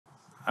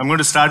I'm going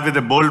to start with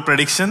a bold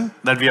prediction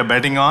that we are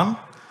betting on.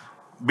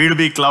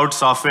 B2B cloud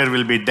software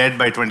will be dead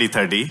by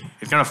 2030.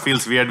 It kind of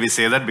feels weird we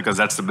say that because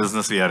that's the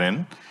business we are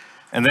in.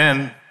 And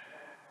then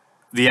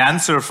the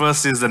answer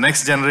first is the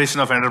next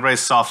generation of enterprise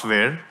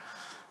software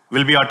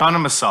will be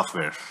autonomous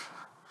software.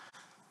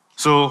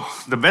 So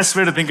the best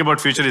way to think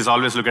about future is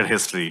always look at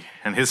history.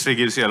 And history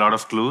gives you a lot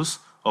of clues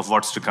of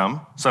what's to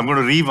come. So I'm going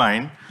to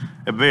rewind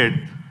a bit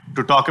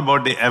to talk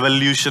about the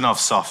evolution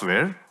of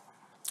software.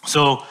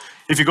 So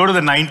if you go to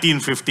the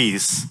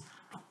 1950s,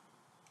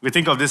 we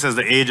think of this as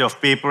the age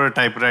of paper,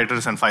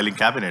 typewriters, and filing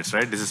cabinets,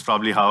 right? This is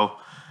probably how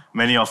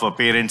many of our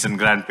parents and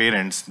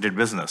grandparents did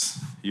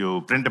business.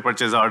 You print a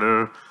purchase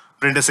order,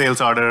 print a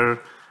sales order,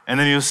 and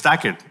then you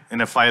stack it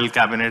in a file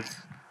cabinet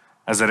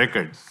as a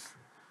record.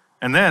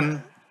 And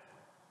then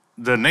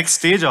the next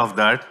stage of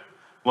that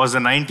was the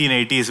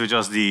 1980s, which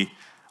was the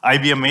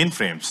IBM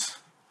mainframes.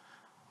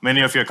 Many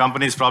of your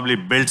companies probably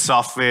built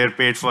software,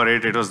 paid for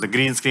it. It was the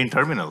green screen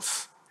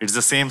terminals. It's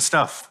the same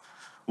stuff.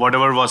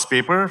 Whatever was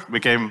paper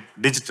became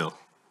digital.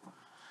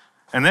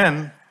 And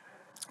then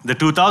the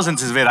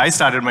 2000s is where I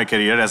started my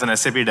career as an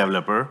SAP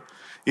developer,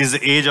 is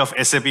the age of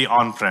SAP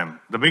on-prem.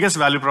 The biggest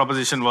value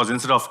proposition was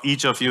instead of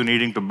each of you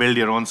needing to build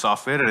your own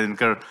software and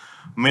incur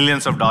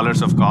millions of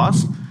dollars of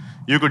cost,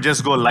 you could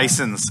just go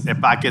license a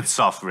packaged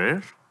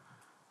software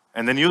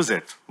and then use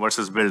it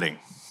versus building.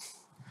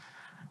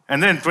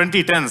 And then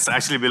 2010s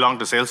actually belonged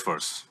to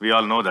Salesforce. We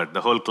all know that.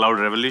 The whole cloud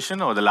revolution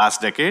over the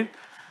last decade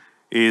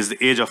is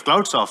the age of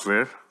cloud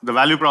software. The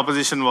value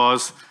proposition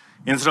was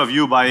instead of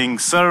you buying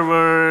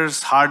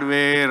servers,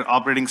 hardware,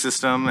 operating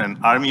system, an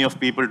army of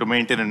people to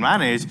maintain and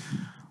manage,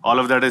 all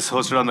of that is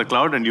hosted on the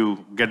cloud and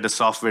you get the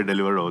software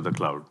delivered over the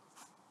cloud.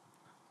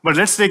 But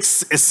let's take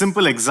a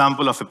simple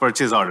example of a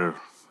purchase order,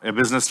 a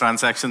business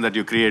transaction that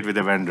you create with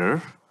a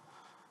vendor.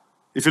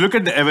 If you look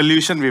at the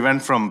evolution, we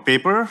went from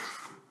paper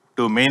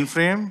to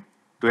mainframe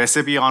to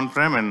SAP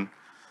on-prem and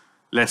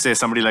let's say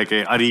somebody like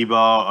a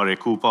Ariba or a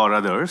Coupa or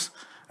others.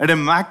 At a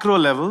macro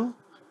level,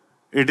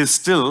 it is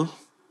still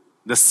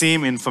the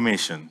same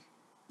information.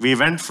 We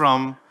went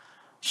from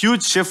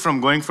huge shift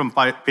from going from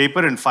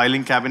paper and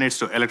filing cabinets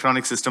to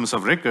electronic systems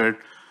of record,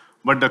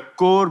 but the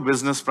core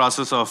business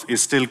process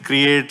is still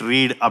create,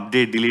 read,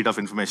 update, delete of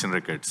information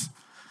records.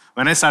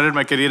 When I started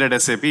my career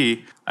at SAP,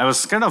 I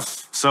was kind of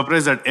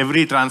surprised that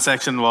every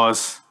transaction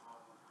was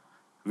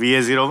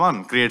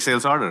VA01, create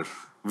sales order,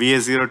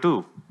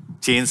 VA02,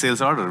 change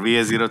sales order,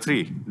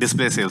 VA03,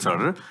 display sales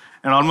order.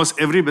 And almost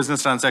every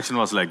business transaction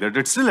was like that.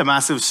 It's still a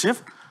massive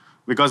shift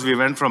because we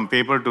went from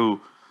paper to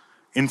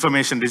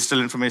information, digital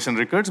information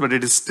records, but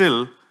it is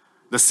still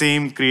the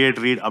same create,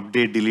 read,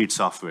 update, delete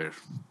software.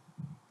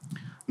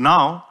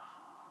 Now,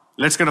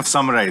 let's kind of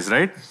summarize,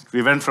 right?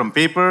 We went from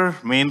paper,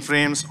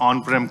 mainframes,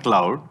 on-prem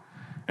cloud,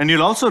 and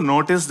you'll also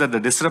notice that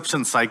the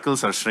disruption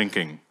cycles are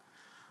shrinking.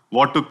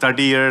 What took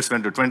 30 years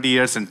went to 20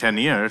 years and 10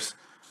 years.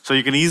 So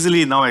you can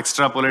easily now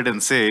extrapolate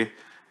and say,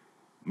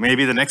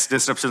 maybe the next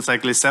disruption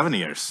cycle is 7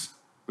 years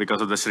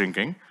because of the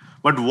shrinking.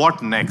 But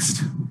what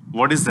next?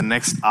 What is the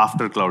next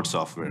after cloud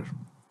software?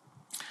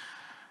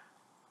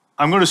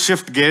 I'm going to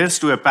shift gears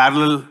to a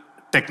parallel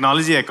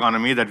technology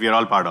economy that we are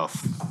all part of.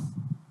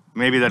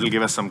 Maybe that will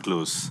give us some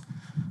clues.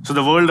 So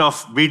the world of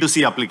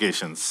B2C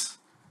applications,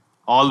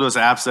 all those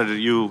apps that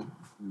you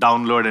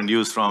download and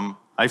use from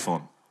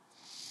iPhone.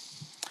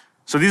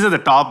 So these are the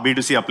top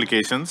B2C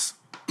applications: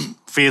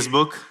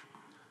 Facebook,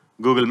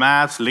 Google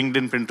Maps,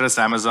 LinkedIn, Pinterest,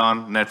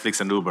 Amazon, Netflix,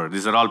 and Uber.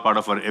 These are all part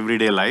of our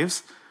everyday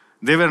lives.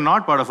 They were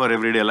not part of our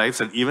everyday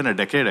lives even a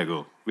decade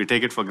ago. We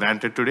take it for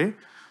granted today.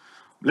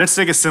 Let's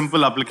take a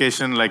simple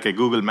application like a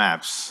Google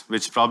Maps,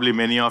 which probably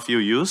many of you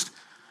used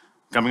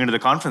coming into the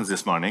conference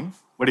this morning.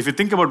 But if you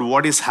think about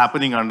what is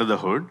happening under the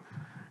hood,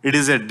 it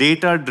is a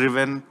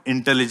data-driven,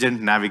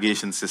 intelligent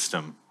navigation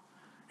system.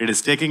 It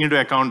is taking into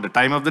account the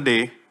time of the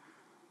day,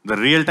 the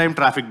real-time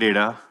traffic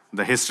data,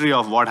 the history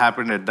of what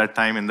happened at that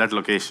time in that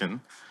location,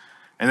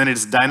 and then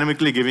it's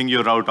dynamically giving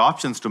you route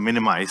options to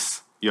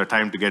minimize your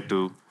time to get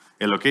to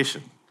a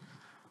location.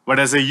 But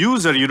as a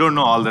user, you don't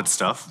know all that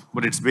stuff,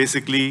 but it's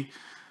basically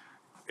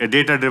a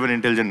data-driven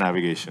intelligent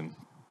navigation.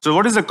 So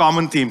what is the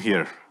common theme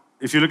here?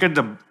 If you look at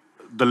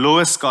the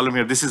lowest column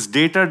here, this is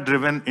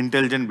data-driven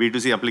intelligent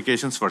B2C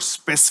applications for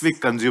specific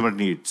consumer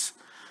needs.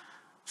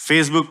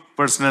 Facebook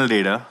personal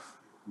data,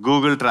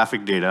 Google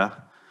traffic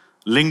data,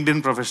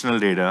 LinkedIn professional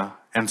data,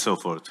 and so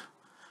forth.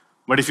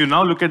 But if you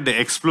now look at the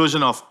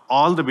explosion of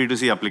all the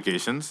B2C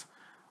applications,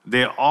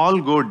 they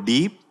all go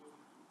deep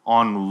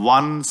on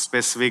one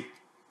specific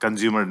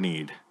consumer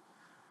need.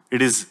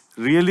 It is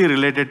really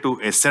related to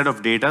a set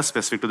of data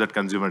specific to that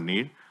consumer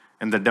need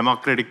and the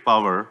democratic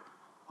power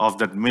of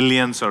that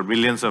millions or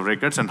billions of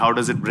records, and how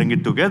does it bring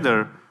it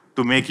together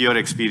to make your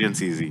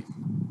experience easy.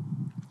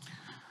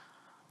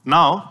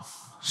 Now,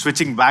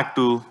 switching back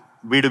to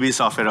B2B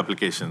software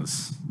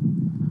applications.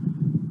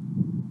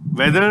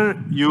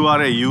 Whether you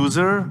are a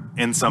user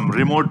in some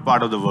remote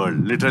part of the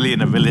world, literally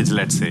in a village,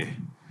 let's say,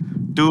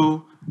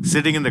 to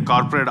sitting in the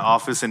corporate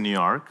office in New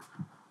York,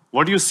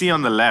 what you see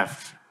on the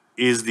left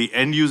is the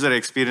end user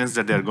experience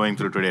that they're going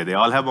through today. They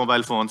all have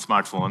mobile phones,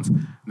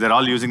 smartphones. They're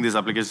all using these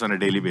applications on a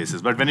daily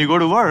basis. But when you go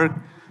to work,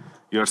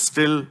 you're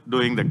still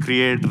doing the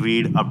create,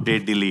 read,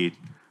 update, delete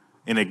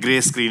in a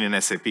gray screen in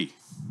SAP.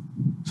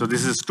 So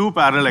this is two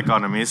parallel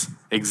economies,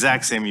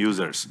 exact same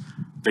users.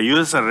 The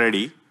users are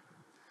ready.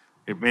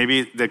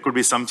 Maybe there could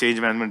be some change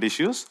management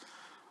issues,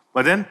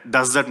 but then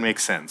does that make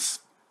sense?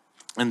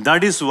 And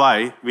that is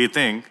why we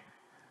think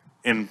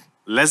in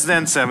less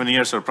than 7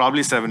 years, or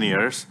probably 7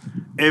 years,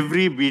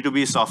 every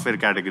B2B software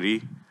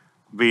category,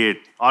 be it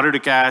order to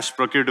cash,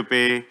 procure to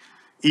pay,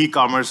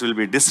 e-commerce, will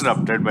be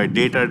disrupted by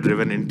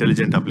data-driven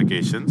intelligent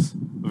applications.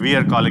 We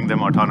are calling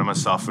them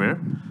autonomous software.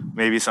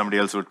 Maybe somebody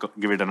else would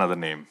give it another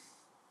name.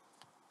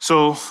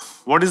 So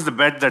what is the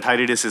bet that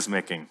HighRadius is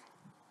making?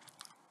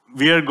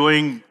 We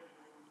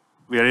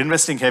are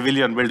investing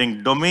heavily on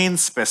building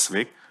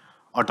domain-specific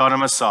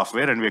autonomous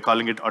software, and we're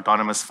calling it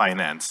autonomous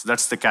finance.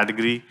 That's the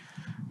category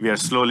we are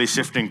slowly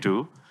shifting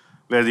to,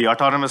 where the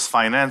autonomous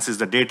finance is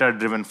the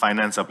data-driven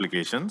finance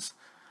applications.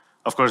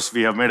 Of course,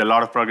 we have made a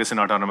lot of progress in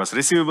autonomous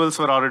receivables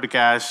for order to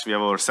cash. We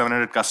have over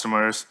 700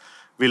 customers.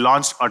 We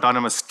launched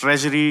autonomous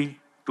treasury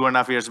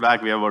 2.5 years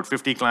back. We have about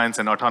 50 clients,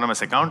 and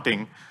autonomous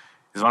accounting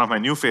is one of my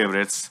new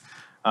favorites,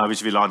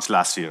 which we launched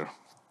last year.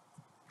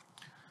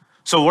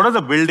 So what are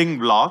the building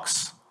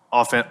blocks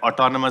of an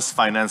autonomous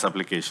finance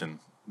application?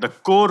 The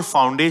core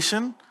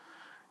foundation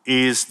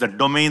is the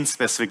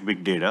domain-specific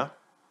big data.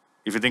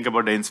 If you think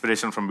about the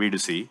inspiration from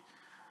B2C,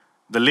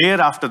 the layer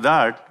after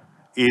that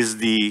is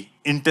the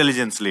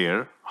intelligence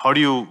layer. How do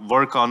you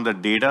work on the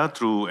data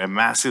through a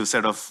massive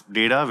set of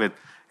data with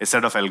a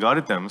set of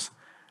algorithms,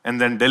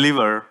 and then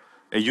deliver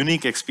a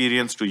unique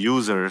experience to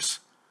users,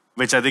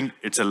 which I think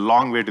it's a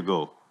long way to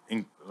go.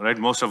 Right?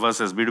 Most of us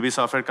as B2B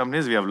software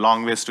companies, we have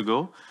long ways to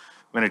go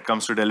when it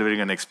comes to delivering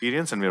an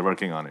experience, and we're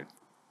working on it.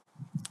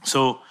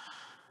 So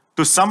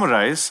to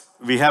summarize,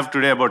 we have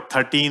today about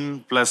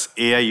 13 plus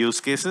AI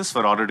use cases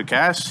for order to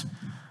cash.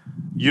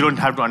 You don't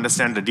have to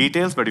understand the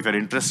details, but if you're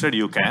interested,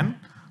 you can.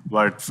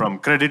 But from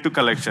credit to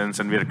collections,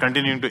 and we're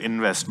continuing to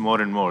invest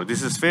more and more.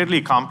 This is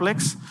fairly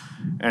complex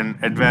and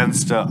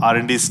advanced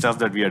R&D stuff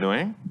that we are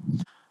doing.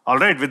 All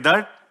right, with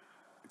that,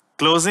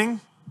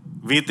 closing,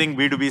 we think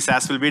B2B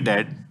SaaS will be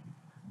dead.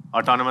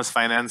 Autonomous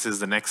finance is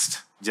the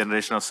next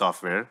generation of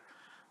software,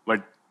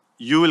 but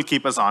you will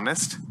keep us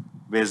honest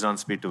based on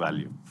speed to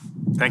value.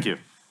 Thank you.